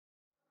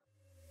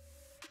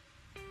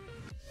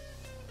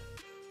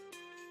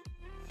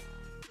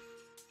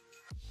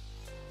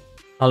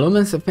Hallo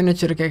mensen, fijn dat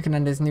jullie kijken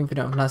naar deze nieuwe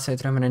video. Vandaag zijn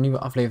we terug met een nieuwe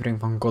aflevering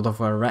van God of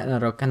War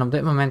Ragnarok. En op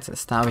dit moment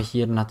staan we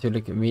hier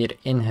natuurlijk weer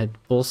in het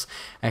bos.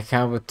 En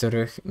gaan we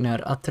terug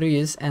naar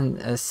ATREUS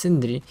en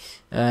Sindri.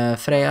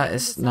 Freya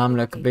is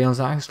namelijk bij ons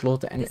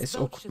aangesloten en is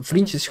ook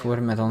vriendjes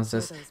geworden met ons.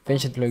 Dus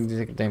vind je het leuk, dus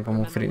ik denk om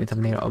ook vrienden niet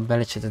abonneren op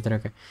belletje te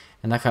drukken.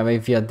 En dan gaan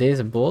wij via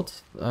deze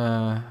boot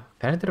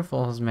verder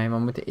volgens mij. Maar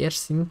we moeten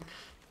eerst zien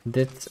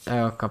dit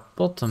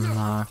kapot te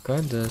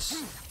maken.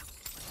 Dus...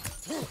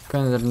 we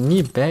kunnen er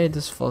niet bij,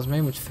 dus volgens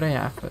mij moet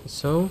Freya even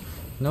zo,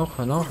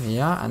 nog,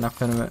 ja, en dan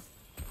kunnen we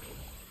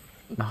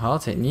nog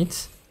altijd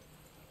niet.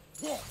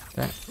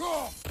 Kijk.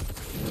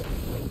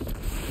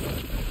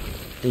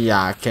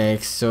 Ja,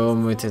 kijk, zo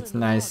moet het,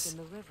 nice.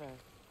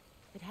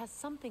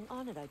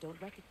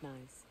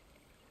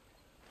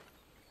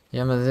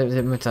 Ja, maar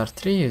dit moet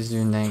ATREUS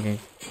doen, denk ik.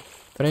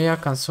 Freya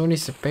kan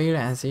sonische pijlen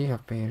en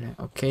zegapijlen.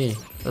 Oké,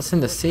 dat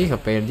zijn de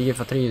zegapijlen, die heeft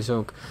ATREUS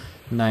ook.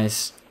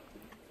 Nice.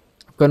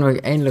 Kunnen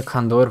we eindelijk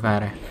gaan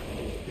doorvaren.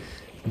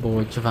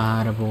 Bootje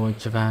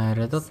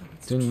varen, dat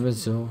doen we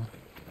zo.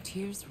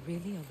 Tears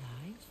really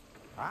alive?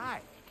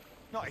 Aye.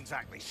 Not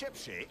exactly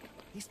shipshape.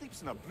 He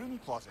sleeps in a broom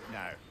closet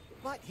now.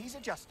 But he's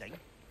adjusting.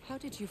 How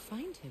did you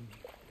find him?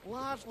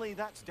 Largely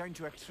that's down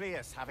to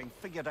ATREUS having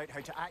figured out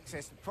how to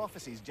access the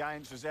prophecies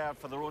giants reserve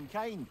for their own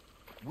kind.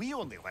 We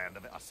only learned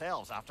of it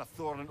ourselves after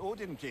Thor and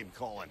Odin came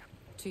calling.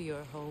 To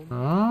your home?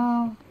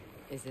 Ah.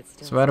 Is it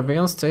still... Ze waren bij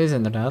ons thuis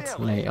inderdaad.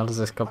 Nee, alles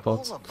is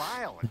kapot. All the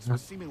violence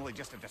was seemingly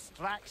just a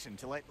distraction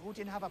to let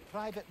Odin have a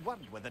private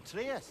word with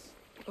ATREUS.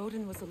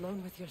 Odin was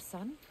alone with your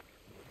son?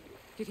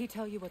 Did he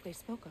tell you what they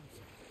spoke of?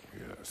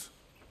 Yes.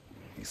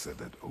 He said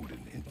that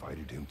Odin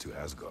invited him to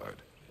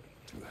Asgard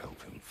to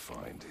help him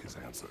find his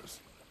answers.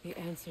 The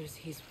answers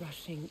he's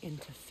rushing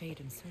into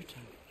fate in search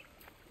of.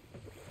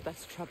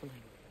 That's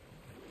troubling.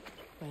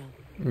 Well,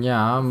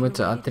 Ja, we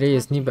moeten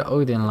ATREUS niet bij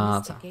Odin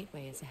laten.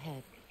 gateway is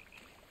ahead.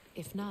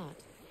 If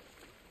not,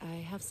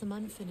 I have some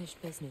unfinished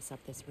business up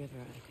this river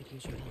I could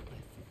use your help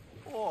with.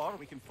 Or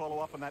we can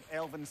follow up on that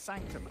elven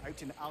sanctum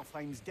out in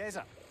Alfheim's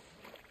desert.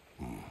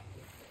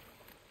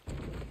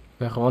 We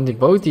gaan gewoon die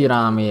boot hier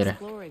aanmeren.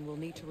 Exploring will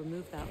need to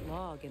remove that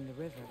log in the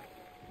river.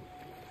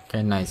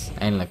 Oké, nice,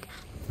 eindelijk.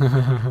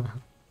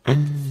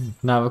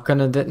 Nou, we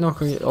kunnen dit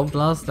nog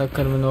opblazen, dan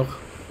kunnen we nog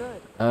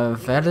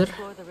verder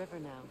Explore the river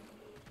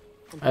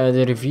now.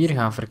 de rivier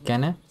gaan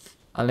verkennen.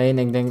 Alleen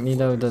ik denk niet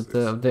dat we dat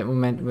op dit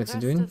moment moeten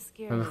doen.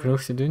 We hebben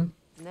genoeg te doen.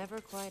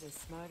 Never quite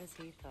as smart as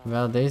he thought.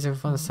 Wel, deze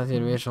van staat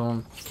hier weer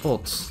zo'n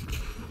pot.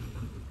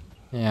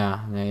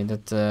 Ja, nee,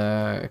 dat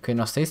kun je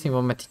nog steeds niet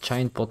wat met die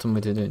giant potten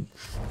moeten doen.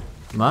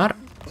 Maar,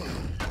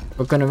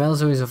 we kunnen wel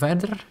sowieso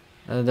verder.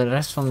 De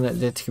rest van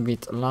dit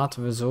gebied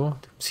laten we zo.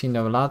 Misschien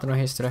dat we later nog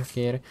eens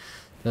terugkeren.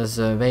 Dus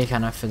wij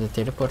gaan even de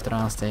teleporter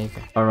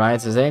aansteken.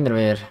 Alright, we zijn er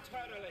weer.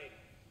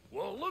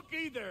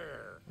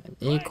 Een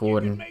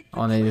eekhoorn.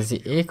 Oh nee, dat is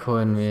die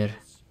eekhoorn weer.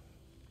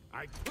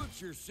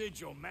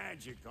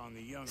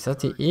 Is dat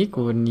die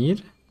eekhoorn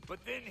hier?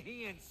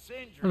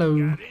 Hallo.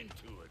 Nee,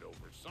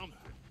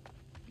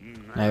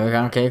 we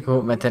gaan kijken hoe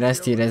het met de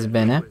rest hier is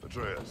binnen.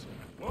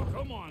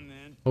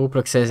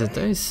 Hopelijk zijn ze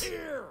thuis.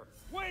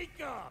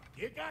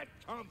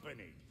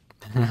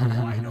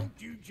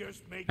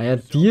 Ah ja,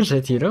 het dier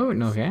zit hier ook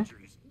nog, hè. Het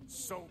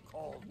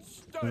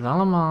is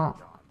allemaal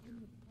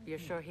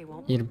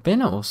hier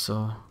binnen of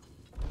zo.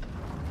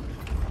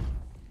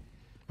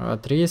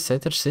 ATREUS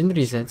zit er,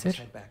 Sindri zit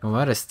er. Maar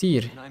waar is het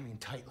hier?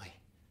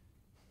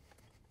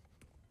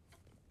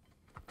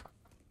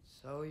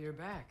 So you're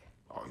back.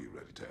 Are you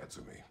ready to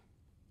answer me?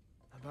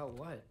 About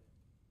what?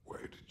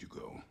 Where did you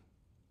go?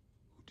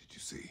 Who did you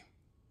see?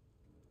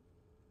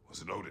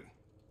 Was it Odin?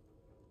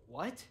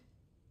 What?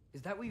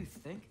 Is that what you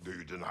think? Do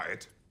you deny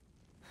it?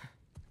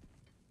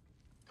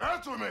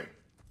 Answer me!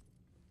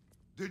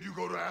 Did you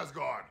go to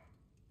Asgard?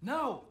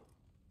 No!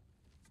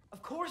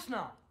 Of course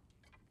not!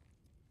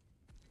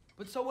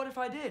 But so what if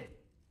I did?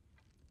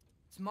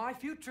 It's my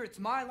future, it's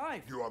my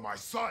life. You are my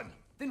son!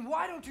 Then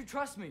why don't you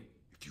trust me?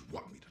 If you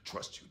want me to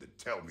trust you, then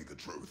tell me the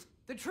truth.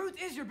 The truth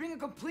is you're being a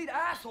complete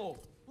asshole.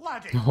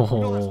 Laddie, you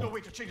know that's no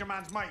way to change a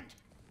man's mind.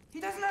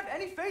 He doesn't have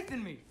any faith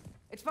in me.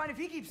 It's fine if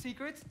he keeps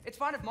secrets. It's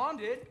fine if Mom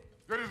did.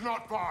 It is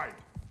not fine!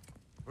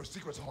 Her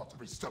secrets haunt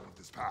every step of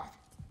this path.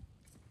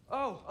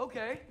 Oh,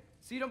 okay.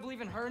 So you don't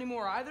believe in her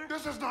anymore either?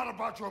 This is not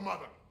about your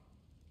mother!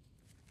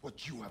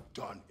 What you have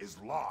done is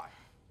lie.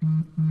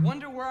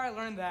 Wonder where I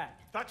learned that.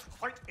 That's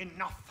quite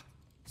enough.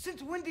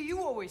 Since when do you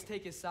always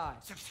take his side?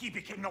 Since he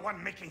became the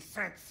one making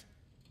sense.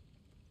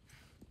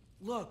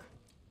 Look,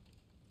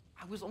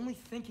 I was only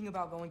thinking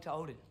about going to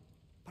Odin,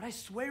 but I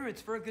swear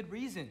it's for a good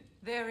reason.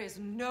 There is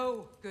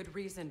no good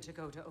reason to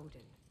go to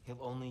Odin.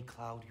 He'll only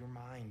cloud your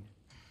mind.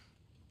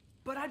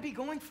 But I'd be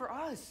going for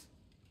us.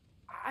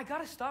 I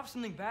gotta stop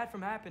something bad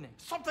from happening.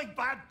 Something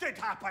bad did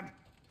happen.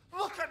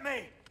 Look at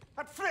me,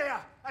 at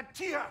Freya, at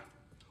Tyr.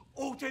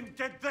 Odin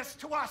did this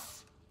to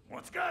us.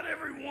 What's got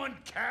everyone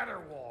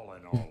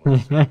caterwauling all of a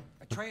sudden?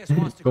 Atreus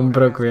wants to go Komt to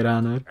er ook weer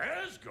aan, hoor.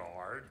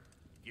 Asgard?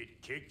 Get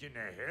kicked in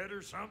the head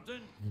or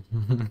something?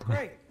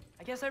 Great.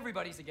 I guess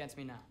everybody's against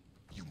me now.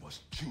 You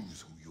must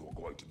choose who you are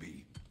going to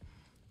be.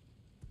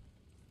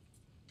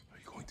 Are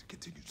you going to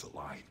continue to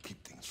lie and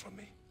keep things from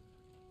me?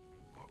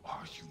 Or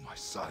are you my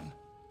son?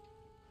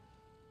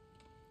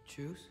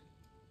 Choose?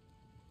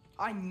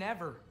 I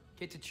never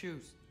get to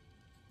choose.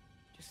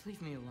 Just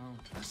leave me alone.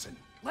 Listen.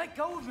 Let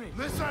go of me!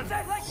 Listen! I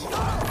said let go!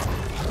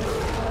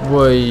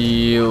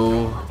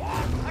 Wow.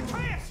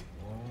 Atreus!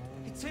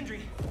 It's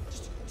Sindri.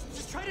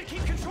 Just try to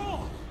keep control.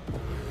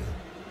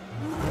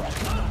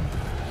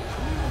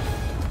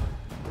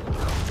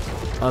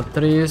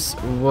 Atreus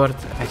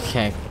wordt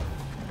gek.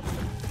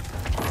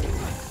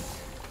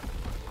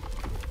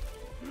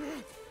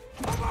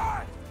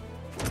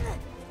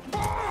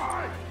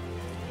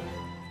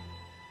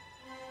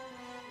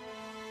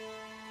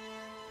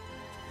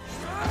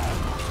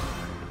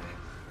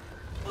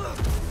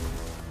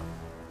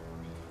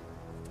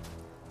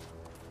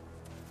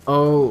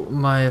 Oh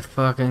my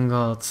fucking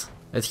god.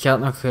 Het gaat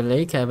nog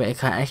gelijk hebben. Ik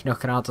ga echt nog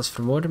gratis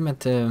vermoorden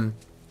met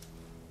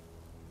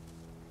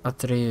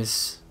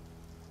Atreus.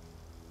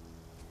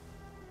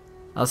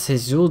 Als hij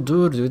zo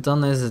doordoet,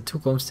 dan is de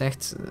toekomst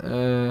echt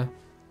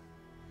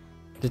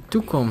de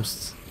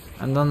toekomst.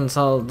 En dan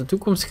zal de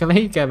toekomst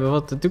gelijk hebben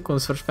wat de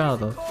toekomst voorspelt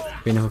had. Ik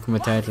weet niet hoe ik het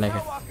moet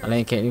uitleggen.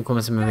 Alleen kijk, nu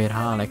komen ze me weer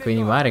halen. Ik weet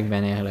niet waar ik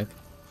ben eigenlijk.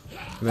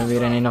 Ik ben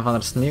weer in een of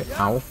ander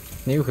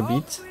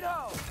sneeuwgebied.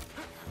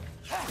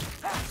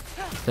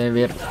 Ze zijn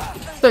weer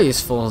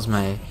thuis volgens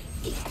mij.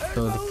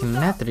 Zo, de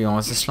knetter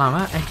jongens, ze slaan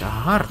wel echt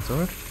hard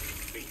hoor.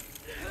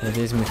 Ja,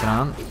 deze moet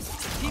eraan.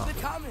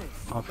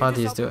 Hoppa,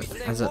 die is dood.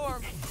 En ze...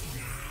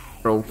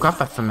 Bro, kap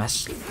even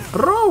mes.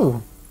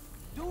 Bro!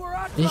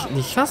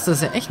 Die gasten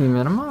zijn echt niet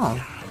meer normaal.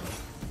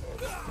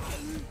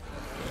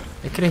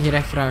 Ik krijg hier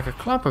echt graag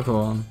klappen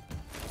gewoon.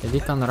 Ja,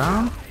 die kan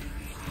eraan.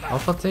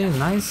 Hoppatee,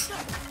 nice.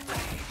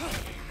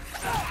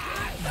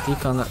 Die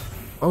kan er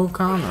ook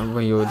aan.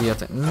 Oh joh, die had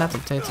het net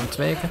op tijd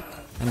ontwijken.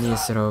 En die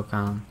is er ook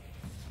aan.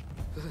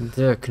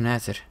 De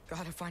knetter.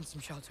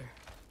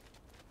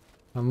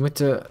 We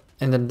moeten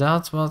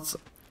inderdaad wat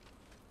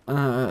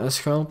een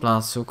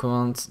schuilplaats zoeken,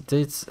 want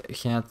dit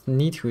gaat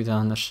niet goed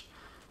anders.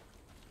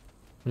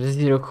 Er is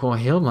hier ook gewoon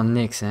helemaal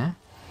niks, hè.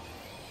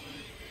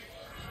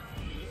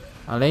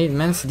 Alleen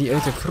mensen die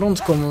uit de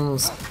grond komen om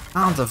ons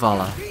aan te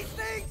vallen.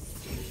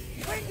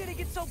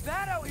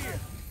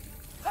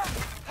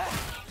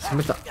 Ze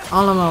moeten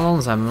allemaal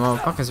ons hebben, maar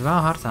we pakken ze wel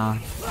hard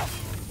aan.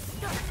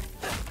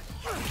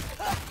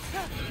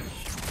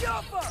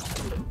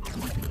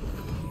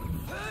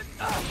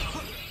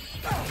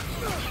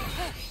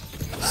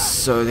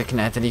 Zo, de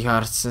knetter die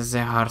hard, ze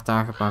zijn hard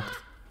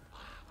aangepakt.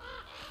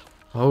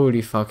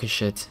 Holy fucking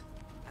shit.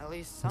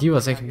 Die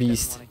was echt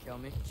beest.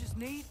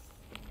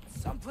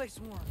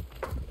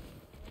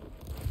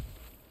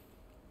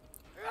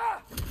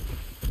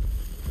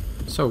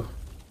 Zo.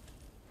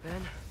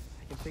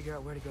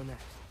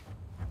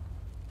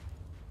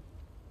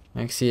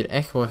 Ik zie hier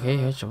echt wel geen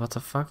hutje. What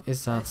the fuck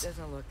is dat?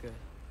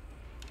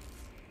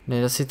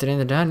 Nee, dat ziet er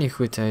inderdaad niet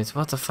goed uit.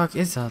 What the fuck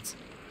is dat?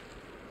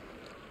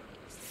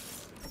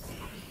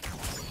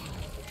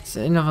 Het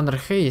is een of andere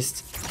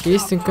geest.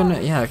 Geesten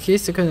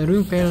kunnen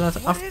roempijlen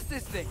laten afketsen.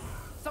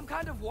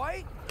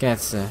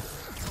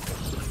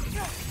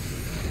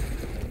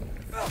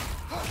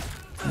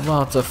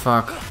 What the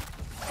fuck?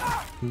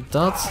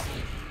 Dat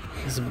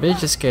is een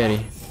beetje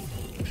scary.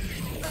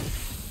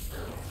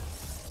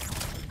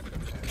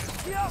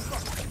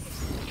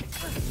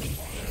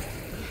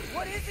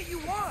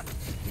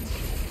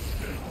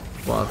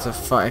 What the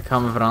fuck, ik ga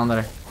me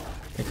veranderen.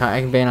 Ik ga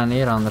echt bijna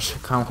neer anders.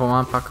 Ik ga hem gewoon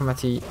aanpakken met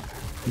die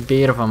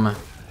beren van me.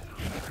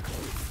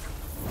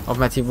 Of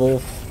met die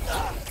wolf.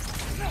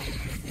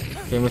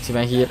 Oké, moet hij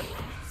weg hier.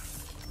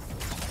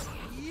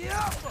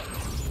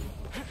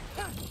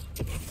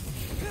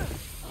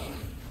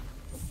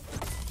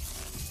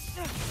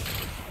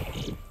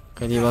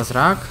 Oké, die was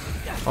raak.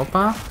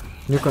 Hoppa.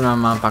 Nu kunnen we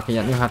hem aanpakken.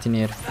 Ja, nu gaat hij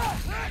neer.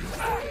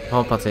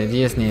 Hoppatee,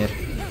 die is neer.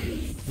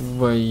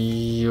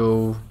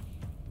 Wow.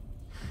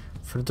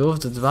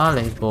 Verdoofde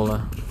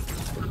dwaallichtbollen.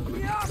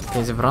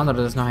 Deze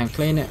veranderen dus nog een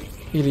kleine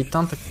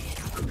irritante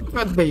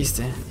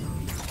kutbeesten.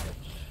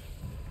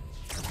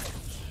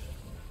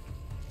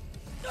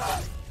 We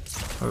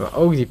hebben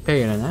ook die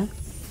pijlen, hè.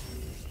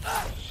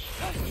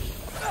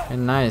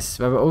 En nice.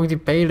 We hebben ook die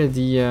pijlen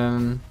die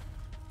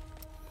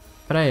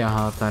Freya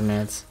had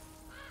daarnet.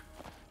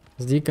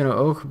 Dus die kunnen we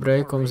ook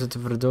gebruiken om ze te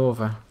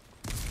verdoven.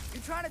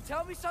 Ik ga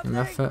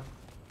even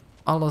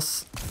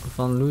alles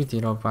van loot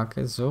hierop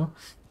pakken, zo.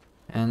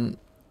 En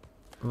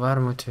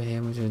waar moeten we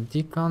heen? Moeten we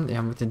die kant? Ja,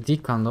 we moeten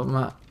die kant op,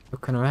 maar we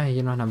kunnen wel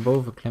hier nog naar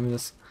boven klimmen.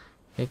 Dus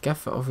kijk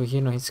even of we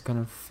hier nog iets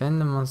kunnen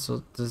vinden, want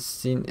zo te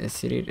zien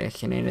is hier echt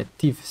geen ene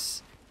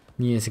tyfus.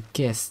 Niet eens een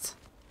kist.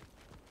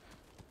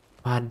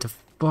 Waar de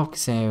fuck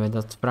zijn we?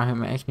 Dat vraag ik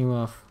me echt niet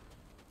af.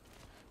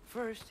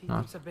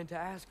 Nou.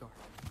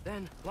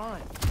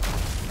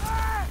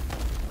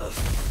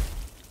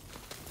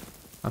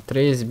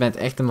 Atreus, je bent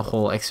echt een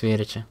mogol, ik zweer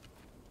het je.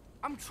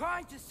 I'm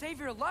trying to save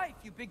your life,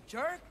 you big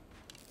jerk.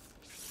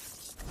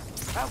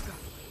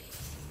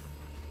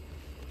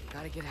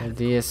 Gotta get out Kijk, of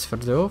die is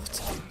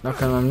verdoofd. Dan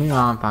kunnen we hem nu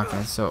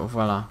aanpakken. Zo,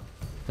 voilà.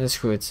 Dat is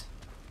goed.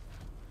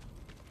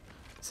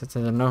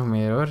 Zitten er nog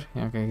meer hoor.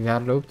 Ja, kijk,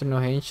 daar loopt er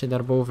nog eentje.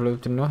 Daarboven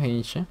loopt er nog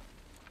eentje.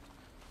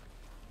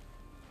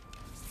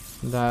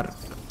 Daar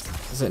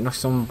zit nog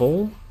zo'n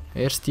bol.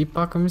 Eerst die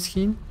pakken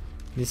misschien.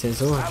 Die zijn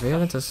zo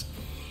vervelend, dus...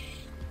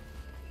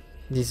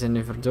 Die zijn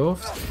nu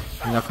verdoofd.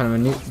 En dan kunnen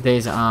we nu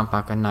deze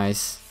aanpakken.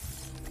 Nice.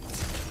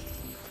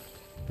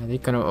 Ja, die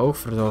kunnen we ook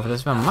verdoven. Dat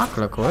is wel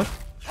makkelijk hoor.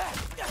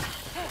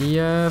 Die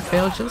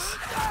pijltjes.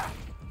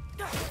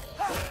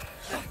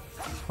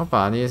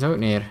 Hoppa, die is ook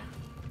neer.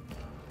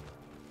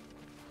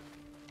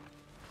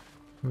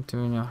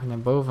 Moeten we nog naar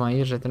boven, maar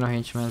hier zit er nog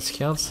eentje met een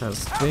schild.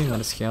 Zelfs 2 met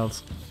een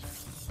schild.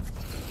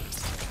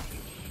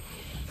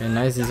 Oké,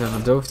 nice, die zijn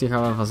verdoofd, die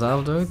gaan we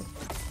vanzelf dood.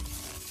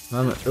 We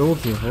hebben een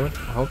ult hiervoor.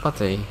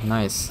 Hoppatee,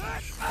 nice.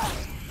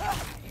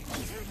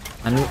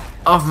 En nu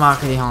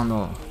afmaken die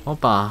handel.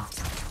 Hoppa.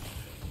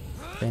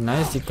 Oké,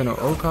 nice, die kunnen we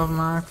ook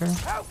afmaken.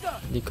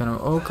 Die kunnen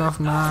we ook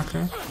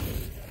afmaken.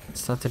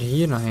 Staat er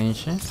hier nog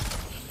eentje.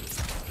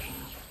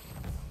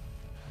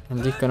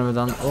 En die kunnen we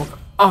dan ook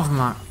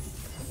afmaken.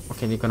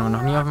 Oké, die kunnen we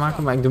nog niet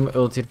afmaken, maar ik doe mijn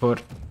ult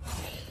hiervoor.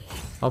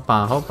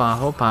 Hoppa, hoppa,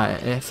 hoppa.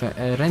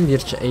 Even een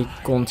rendiertje, ik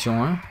kont,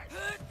 jongen.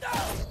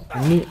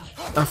 En nu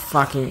een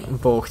fucking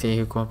boog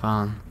tegenkop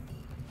aan.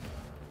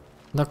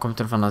 Dat komt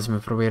ervan als je me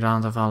probeert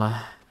aan te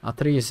vallen.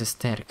 Atreus is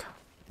sterk.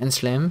 En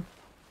slim.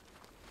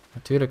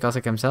 Natuurlijk, als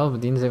ik hem zelf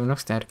bedien, zijn we nog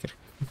sterker.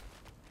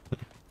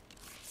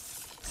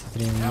 Zit er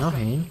hier nog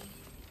één?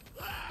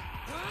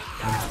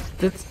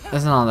 Dit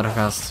is een andere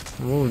gast.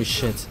 Holy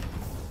shit.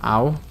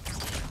 Auw.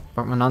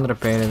 Pak mijn andere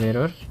pijlen weer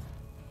hoor.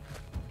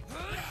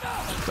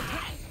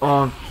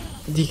 Oh,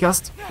 die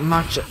gast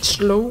maakt je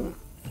slow.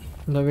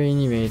 Dat wil je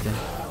niet weten.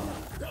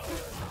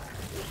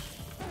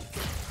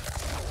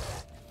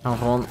 Nou,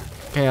 gewoon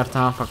keihard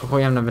aanpakken.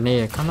 Gooi hem naar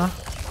beneden. Kan dat?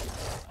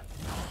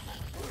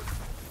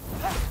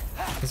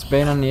 Is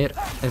bijna neer.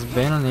 Is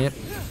bijna neer.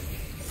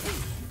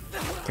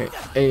 Oké,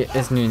 hij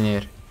is nu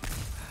neer.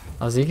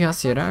 Als die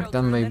gast je raakt,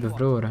 dan ben je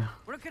bevroren.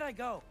 Where could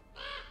I go?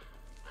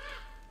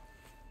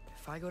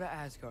 If I go to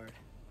Asgard,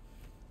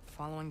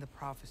 following the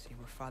prophecy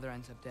where father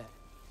ends up dead.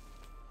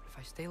 If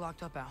I stay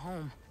locked up at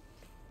home,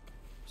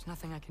 there's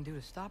nothing I can do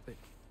to stop it.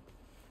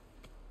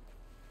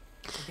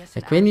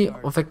 Ik weet niet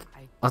of ik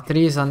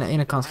Atreus aan de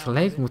ene kant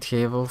gelijk moet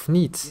geven of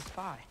niet.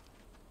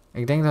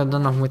 Ik denk dat we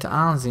dan nog moeten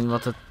aanzien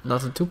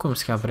wat de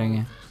toekomst gaat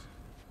brengen.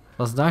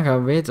 Pas dan gaan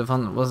we weten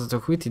van, was het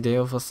een goed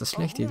idee of was het een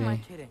slecht idee.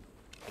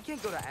 I can't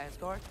go to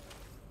Asgard.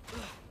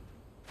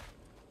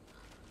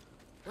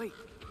 Wait,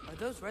 are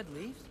those red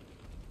leaves?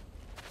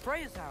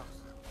 Freya's house.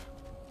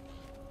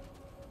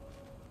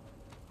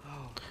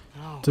 Oh,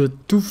 no.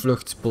 De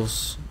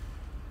toevluchtsbos.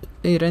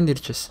 Hey,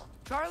 rendiertjes.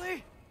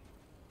 Charlie?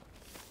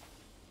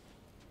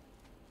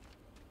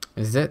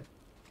 Is dit?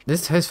 Dit is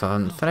het huis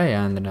van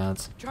Freya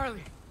inderdaad.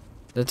 Charlie,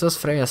 Dit was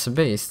Freya's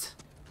beest.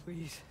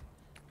 please.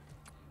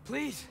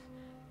 Please.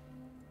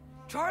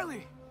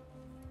 Charlie.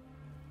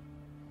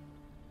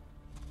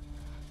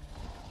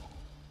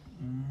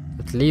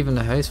 Het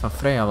levende huis van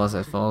Freya was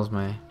het volgens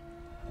mij.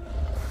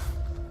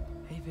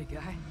 Hey, big guy.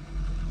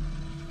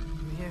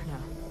 I'm here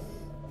now.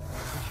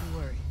 Don't you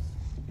worry.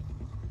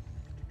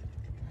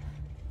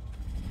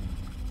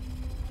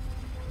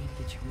 I need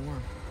to get you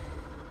warm.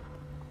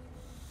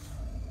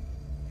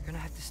 You're gonna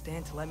have to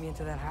stand to let me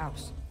into that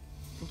house.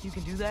 Think you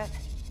can do that?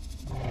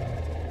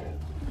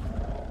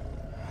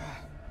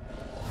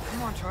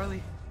 Come on,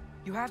 Charlie.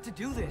 You have to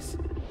do this.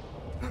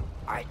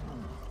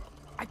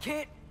 I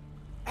can't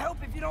help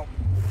if you don't.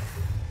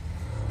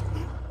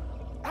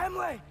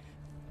 Emily!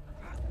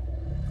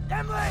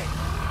 Emily!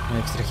 Hij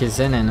heeft er geen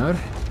zin in hoor.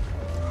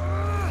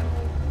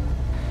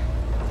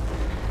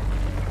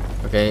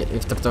 Oké,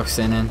 heeft er toch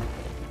zin in.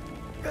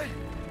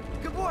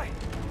 Good boy.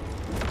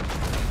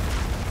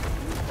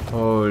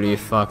 Holy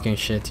fucking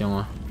shit,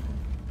 jongen.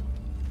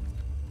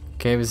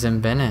 Oké, we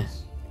zijn binnen.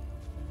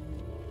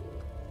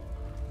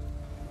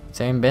 We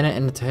zijn binnen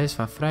in het huis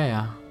van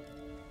Freya.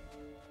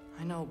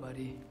 I know,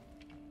 buddy.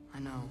 I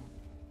know.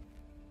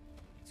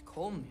 It's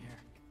cold in here.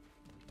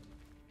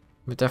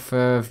 Je moet even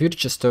een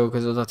vuurtje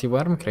stoken zodat hij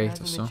warm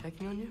krijgt of zo.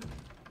 Checking on you?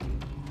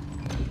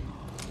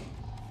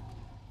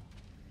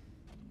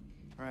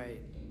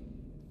 Right.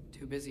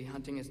 Too busy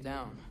hunting us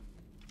down.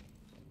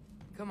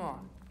 Come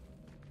on.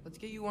 Let's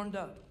get you warmed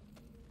up.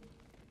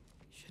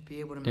 Should be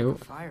able to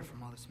make a fire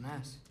from all this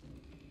mess.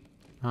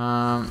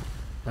 Nou,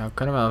 we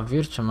kunnen wel een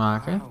vuurtje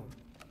maken. Wow.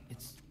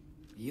 It's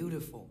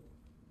beautiful.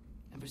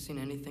 Never seen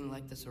anything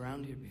like this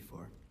around here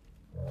before.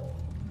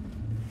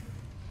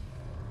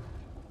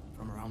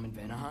 From Raman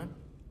Vanahan?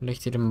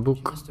 Ligt hier een She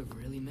boek. must have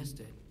really missed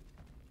it.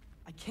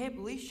 I can't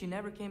believe she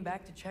never came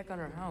back to check on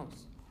her house.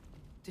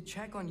 To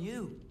check on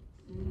you.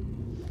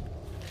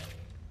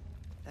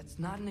 That's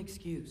not an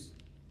excuse.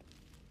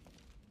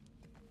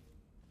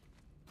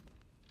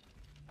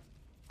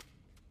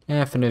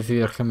 Even een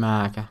vuurtje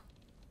maken.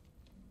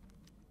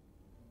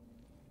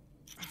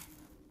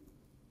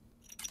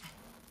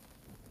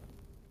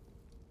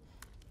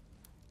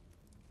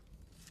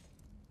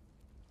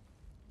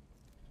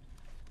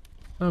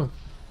 Oh.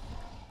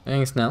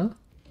 En snel.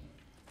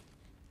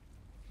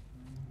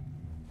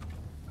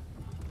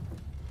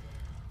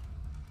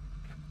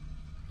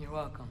 You're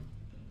welcome.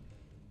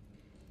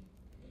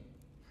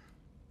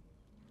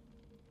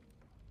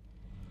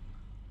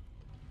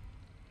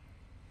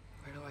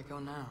 Where do I go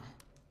now?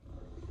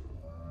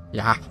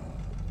 Ja.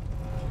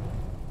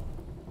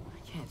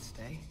 I can't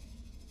stay.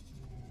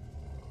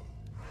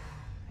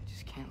 I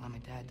just can't let my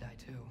dad die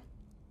too.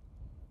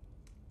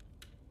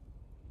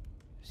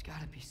 There's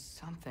gotta be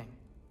something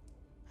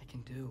I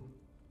can do.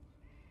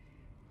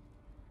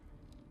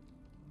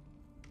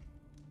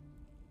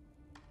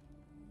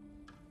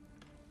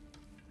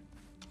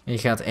 Je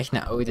gaat echt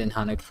naar ODIN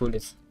gaan, ik voel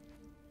het.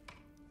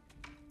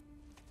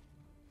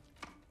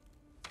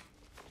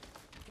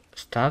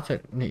 Staat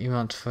er nu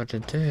iemand voor de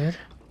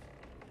deur?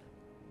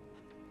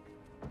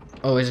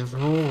 Oh, is een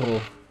vogel.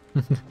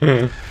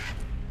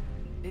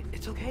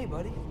 It's okay,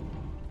 buddy.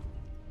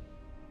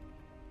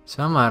 Het is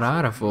wel maar een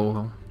rare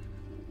vogel.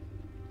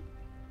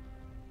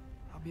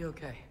 I'll be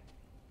okay.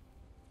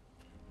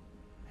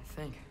 I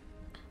think.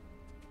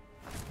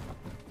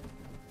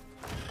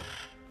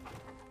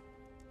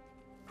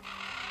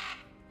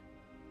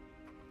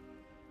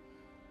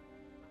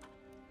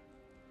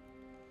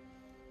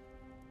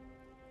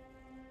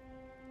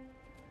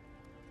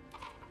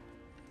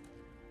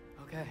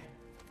 Okay.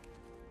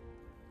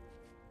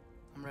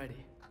 I'm ready.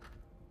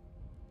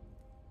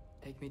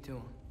 Take me to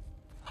him.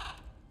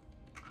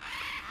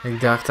 Ik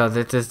dacht dat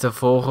dit is de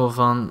vogel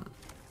van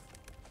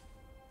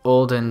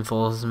ODIN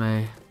volgens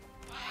mij.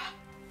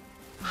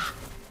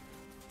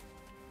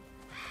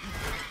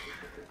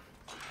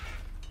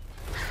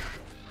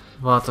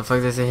 What the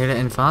fuck, dit is een hele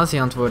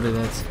invasie aan het worden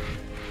dit.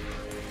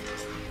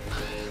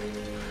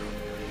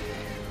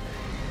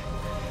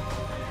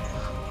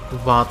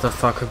 What the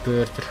fuck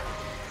gebeurt er?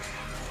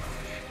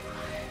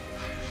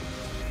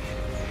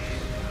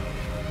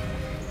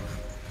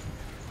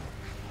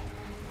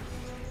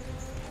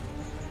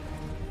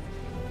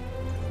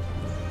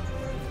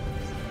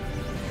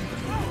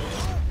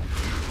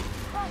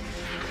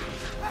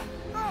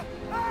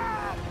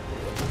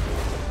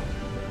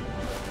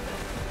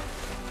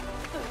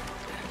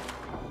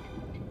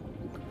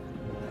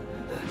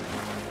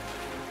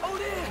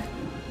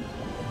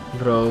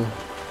 Bro.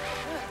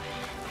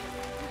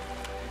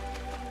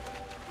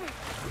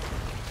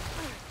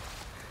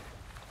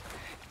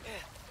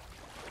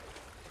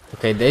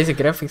 Oké, deze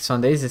graphics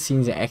van deze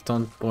scene zijn echt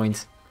on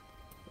point.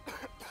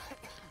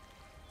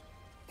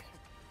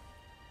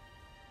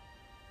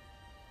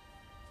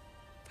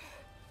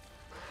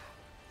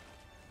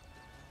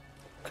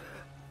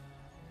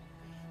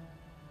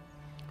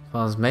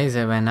 Volgens mij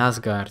zijn wij in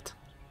Asgard.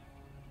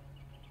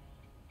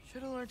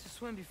 Should have learned to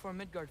swim before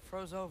Midgard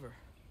froze over.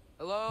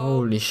 Hello?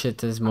 Holy shit,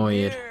 dit is mooi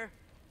hier. Here.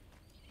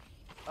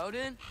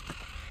 Odin?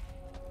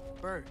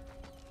 Bird.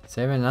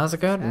 Zijn we in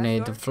Asgard?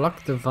 Nee, de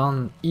vlakte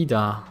van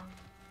Ida.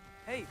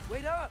 Hey,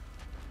 wait up.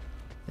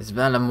 Het is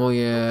wel een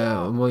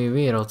mooie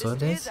wereld hoor,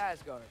 This is dit.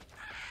 Asgard.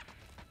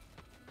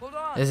 Hold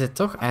on. Is het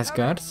toch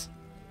Asgard?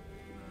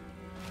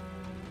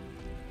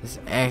 Het is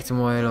echt een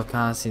mooie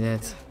locatie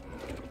dit.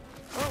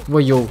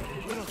 Wow, joh.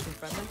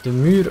 De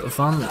muur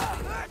van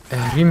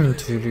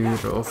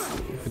Rimtuur, of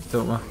hoe het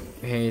ook mag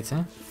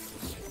heten.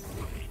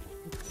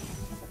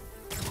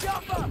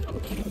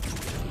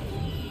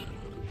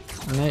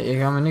 Nee, je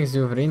gaat me niks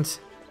doen,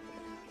 vriend.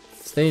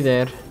 Stay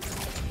there.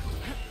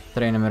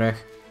 Train hem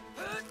rug.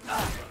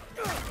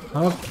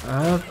 Hop,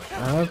 hop,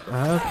 hop,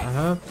 hop,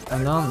 hop.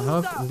 En dan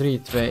hop,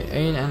 3, 2,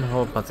 1 en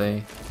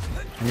hoppatee.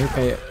 En nu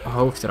kan je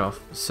hoofd eraf.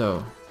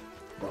 Zo.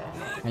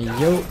 En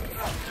yo,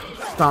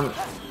 kan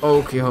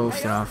ook je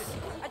hoofd eraf.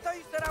 I thought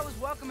you said I was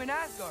welcome in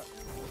Asgard.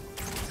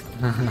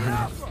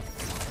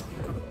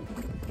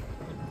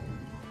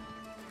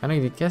 Kan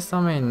ik die kist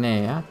dan mee?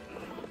 Nee, hè?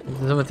 Ik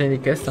moet zo meteen die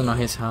kist dan nog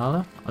eens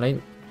halen.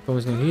 Alleen,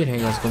 komen ze nu hierheen?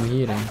 Ja, ze komen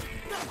hierheen.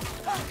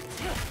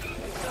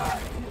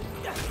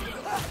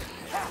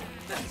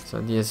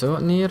 Zo, die is zo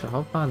neer.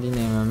 Hoppa, die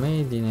nemen we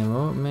mee. Die nemen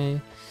we ook mee.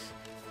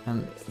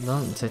 En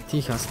dan zit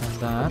die gast nog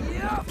daar.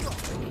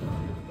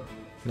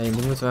 Nee,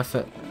 die moeten we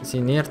even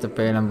zien neer te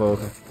peilen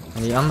boven.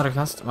 En die andere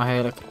gast mag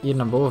eigenlijk hier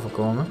naar boven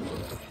komen.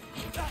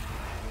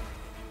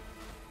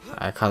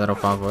 Ja, ik ga erop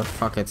af hoor.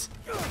 Fuck it.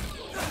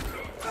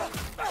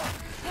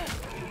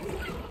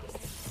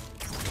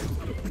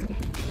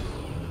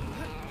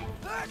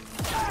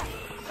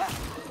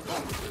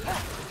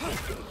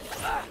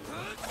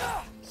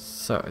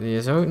 Zo, die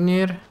is ook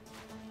neer.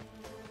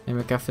 Neem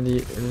ik even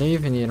die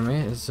leven hier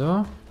mee.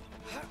 Zo.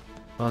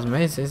 Volgens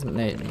mij is het...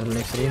 Nee, er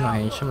ligt er hier nog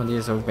eentje, maar die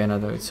is ook bijna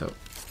dood. Zo.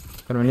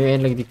 Kunnen we nu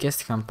eindelijk die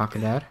kist gaan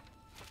pakken daar.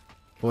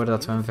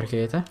 Voordat we hem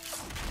vergeten.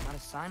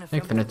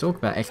 Ik vind het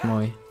ook wel echt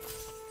mooi.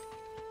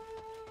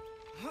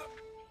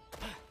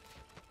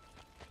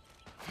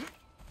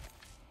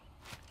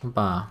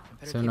 Hoppa.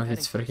 Zijn we nog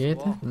iets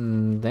vergeten?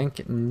 Denk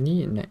ik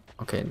niet. Nee.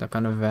 Oké, dan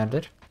kunnen we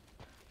verder.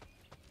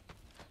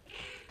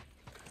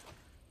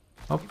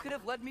 Hop.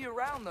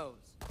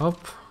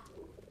 Hop.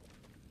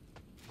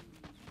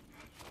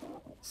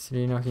 Is er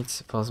hier nog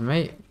iets? Volgens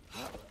mij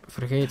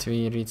vergeten we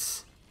hier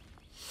iets.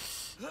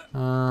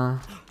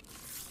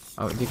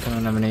 Oh, die kunnen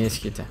we naar beneden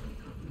schieten.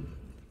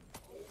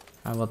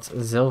 En wat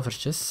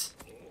zilvertjes.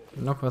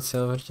 Nog wat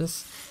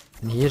zilvertjes.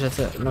 En hier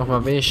zitten nog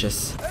wat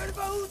beestjes.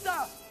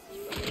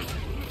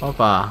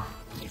 Hoppa.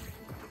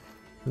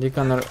 Die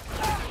kan er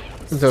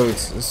dood.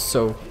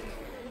 Zo.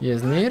 Die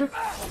is neer.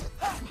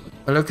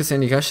 Gelukkig zijn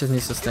die gastjes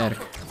niet zo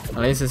sterk.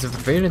 Alleen zijn ze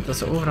vervelend dat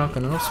ze overal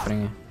kunnen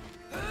opspringen.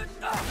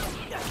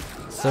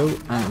 Zo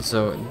en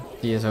zo.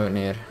 Die is ook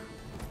neer.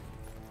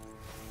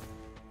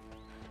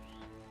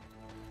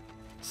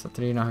 Staat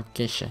er hier nog een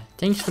kistje.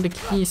 Thanks for the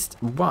kist.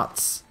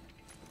 Wat?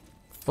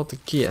 Wat de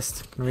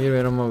kist. Kunnen we hier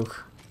weer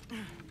omhoog.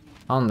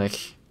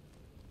 Handig.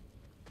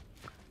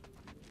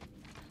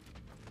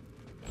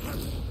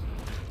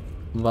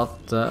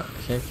 Wat de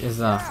gek is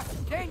dat?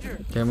 Oké,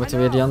 we moeten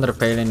weer die andere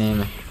pijlen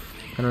nemen.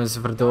 Kunnen we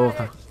ze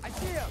verdoven.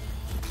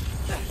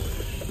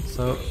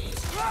 Zo.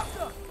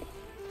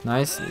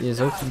 Nice, die is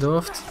ook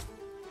verdoofd.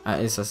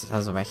 Ah, is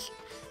ze weg.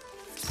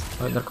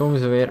 Oh, daar komen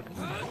ze weer.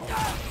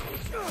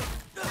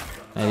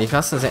 Nee, die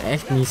gasten zijn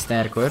echt niet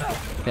sterk hoor.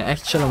 Die zijn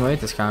echt chill om uit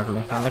te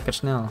schakelen. Gaan lekker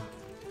snel.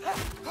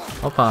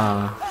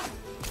 Hoppa.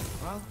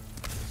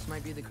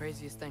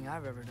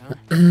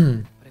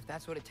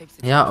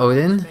 Ja,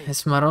 Odin,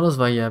 is maar alles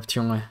wat je hebt,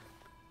 jongen.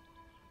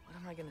 What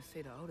am I gonna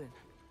say to Odin?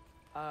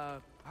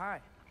 Hi.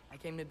 I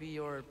came to be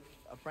your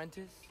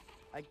apprentice,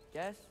 I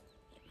guess.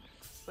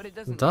 But it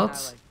doesn't mean I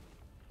Dat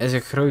like is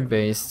een groot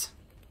beest.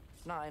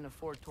 it's not in a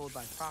foretold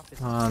by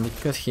prophecy. Ah, die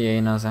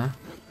kuthyena's, hè.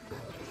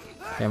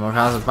 Oké, maar we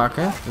gaan ze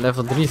pakken.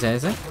 Level 3 zijn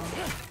ze.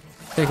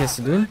 Kijk eens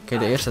te doen.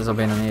 Kijk, de eerste is al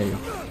bijna neer, joh.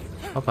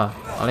 Hoppa.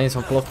 Alleen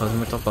zo'n ploppen, ze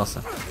moeten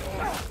oppassen.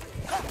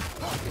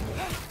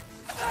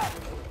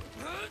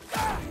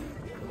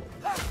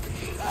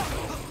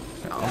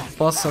 Ja,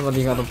 oppassen, want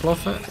die gaat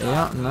ontploffen.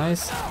 Ja,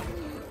 nice.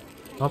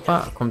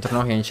 Hoppa, komt er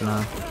nog eentje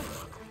aan.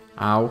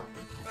 Auw.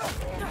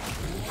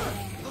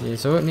 Die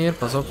is ook neer,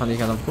 pas op, want die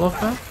gaat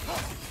ontploffen.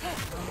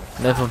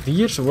 Level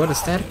 4, ze worden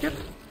sterker.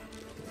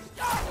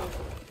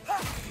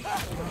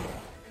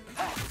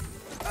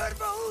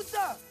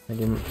 En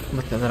die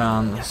moeten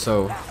eraan,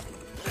 zo.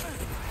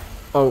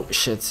 Oh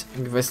shit,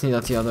 ik wist niet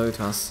dat hij al dood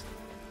was.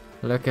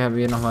 Gelukkig hebben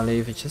we hier nog wel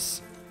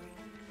leventjes.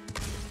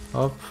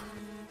 Hop.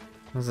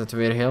 Dan zitten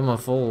we weer helemaal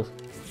vol.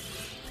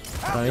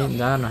 Alleen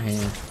daar nog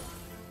een.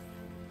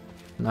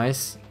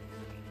 Nice.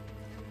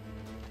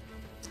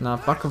 Snel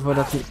pakken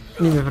voordat hij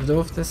niet meer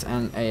verdoofd is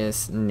en hij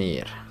is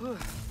neer.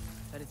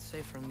 That it's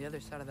safe from the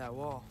other side of that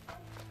wall.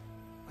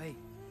 Wait,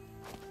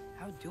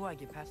 how do I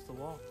get past the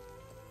wall?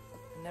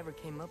 It never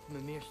came up in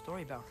the mere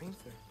story about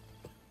Hringthur.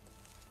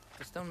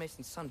 The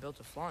stonemason's son built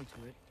a flaw into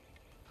it.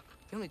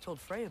 He only told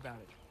Frey about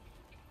it,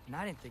 and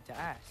I didn't think to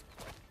ask.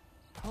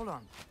 Hold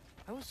on,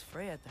 how was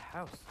Frey at the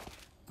house?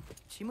 Did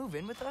she move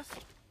in with us?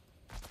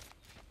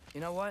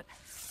 You know what?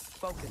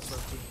 Focus,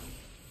 Loki.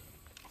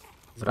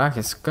 De vraag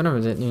is, kunnen we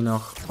dit nu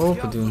nog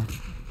open doen?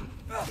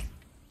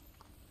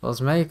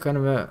 Volgens mij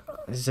kunnen we...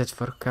 Is dit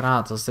voor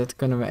Kratos? Dit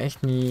kunnen we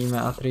echt niet met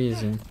ATREUS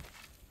doen.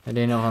 Met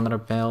een of andere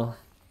pijl.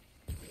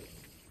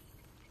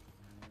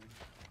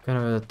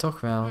 Kunnen we het toch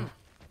wel?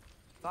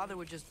 Father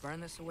would just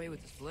burn this away with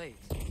his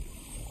blades.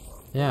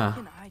 Ja.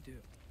 What can I do?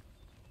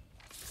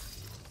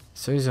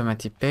 Sowieso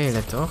met die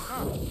pijlen, toch?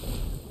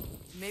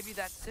 Maybe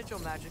that sigil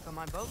magic on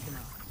my bow can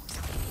help.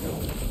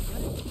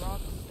 What did Rob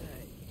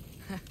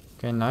say?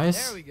 Oké, nice.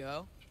 There we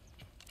go.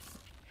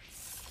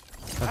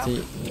 Dat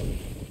die...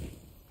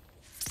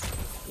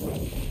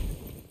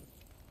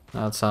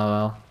 Nou, het zal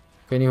wel.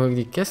 Ik weet niet hoe ik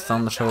die kist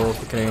anders zou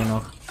open krijgen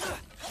nog.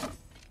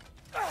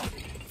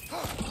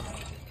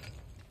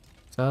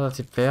 Zou dat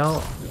die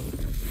pijl...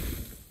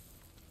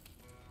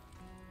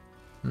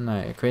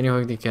 Nee, ik weet niet hoe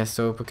ik die kist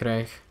open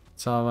krijg.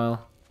 Het zal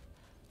wel.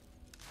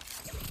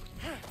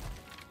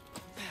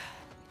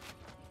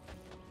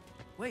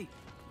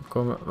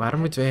 Waar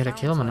moeten we eigenlijk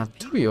helemaal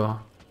naartoe, joh?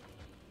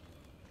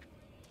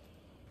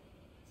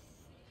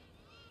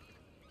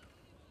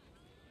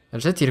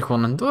 Er zit hier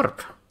gewoon een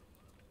dorp.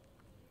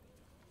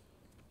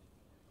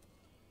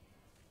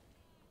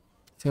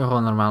 Het zijn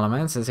gewoon normale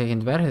mensen. Het zijn geen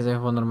dwergen, het zijn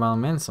gewoon normale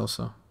mensen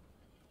ofzo.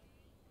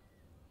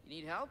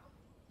 You need help?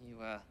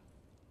 You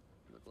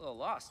look a little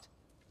lost.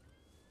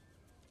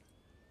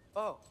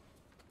 Oh,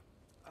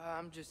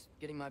 I'm just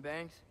getting my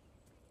bearings.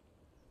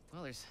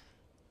 Well, there's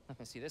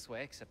nothing to see this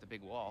way except the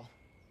big wall.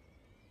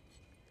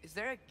 Is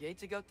there a gate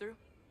to go through?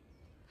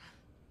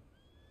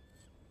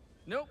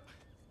 Nope.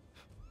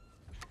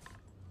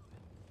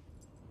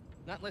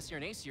 Not unless you're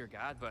an Aesir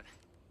god, but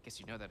I guess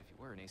you'd know that if you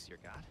were an Aesir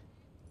god.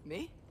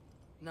 Me?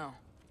 No.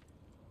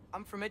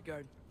 I'm from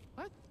Midgard.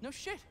 What? No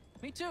shit.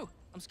 Me too.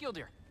 I'm skilled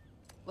here.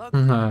 Look.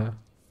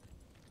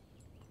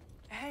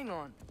 Hang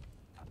on.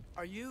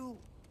 Are you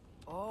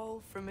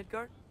all from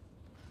Midgard?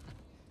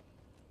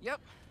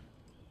 Yep.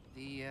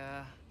 The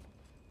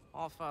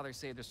Allfather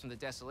saved us from the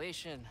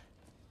desolation.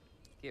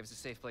 Gave us a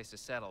safe place to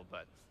settle,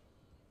 but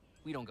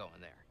we don't go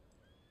in there.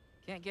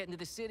 Can't get into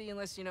the city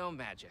unless you know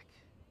magic.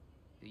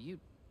 You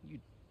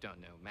don't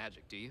know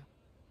magic, do you?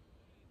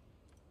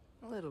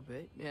 A little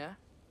bit, yeah.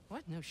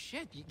 What? No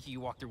shit. You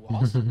walk through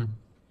walls?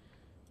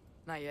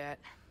 Not yet.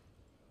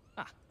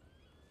 Ah.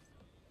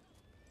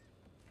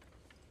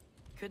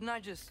 Couldn't I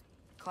just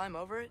climb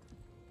over it?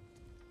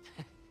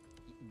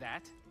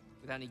 That?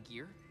 Without any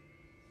gear?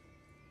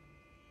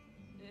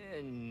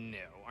 No.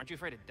 Aren't you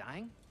afraid of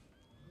dying?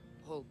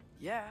 Well,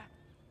 yeah.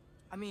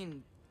 I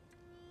mean,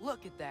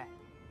 look at that.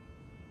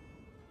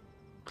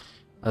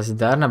 Als je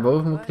daar naar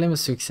boven moet klimmen,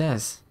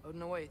 succes.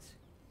 ODIN awaits.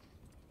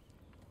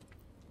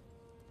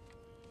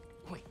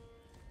 Wait,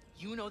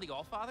 you know the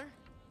Allfather?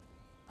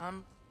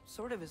 I'm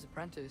sort of his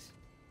apprentice.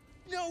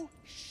 No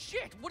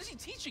shit! What is he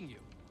teaching you?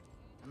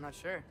 I'm not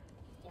sure.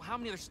 Well, how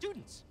many other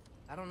students?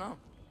 I don't know.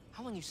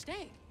 How long you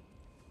stay?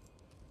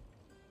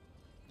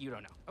 You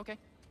don't know. Okay.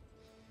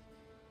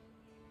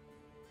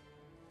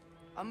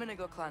 I'm gonna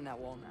go climb that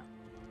wall now.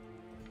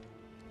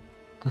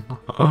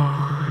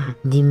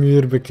 Die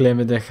muur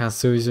beklimmen, dat gaat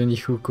sowieso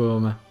niet goed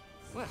komen.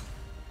 Well,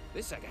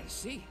 this I gotta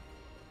see.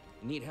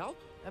 Need help?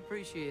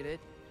 Appreciate it,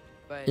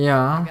 but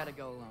Ja. I gotta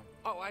go alone.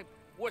 Oh, I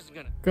wasn't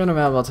gonna. Kunnen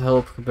wel wat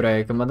hulp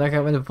gebruiken, maar dat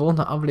gaan we in de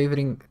volgende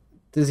aflevering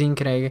te zien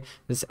krijgen.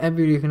 Dus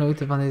hebben jullie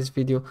genoten van deze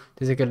video?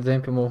 Dus ik een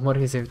duimpje omhoog.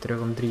 Morgen is even terug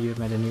om 3 uur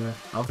met een nieuwe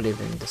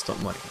aflevering. Dus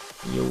tot morgen.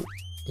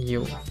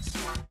 Yo.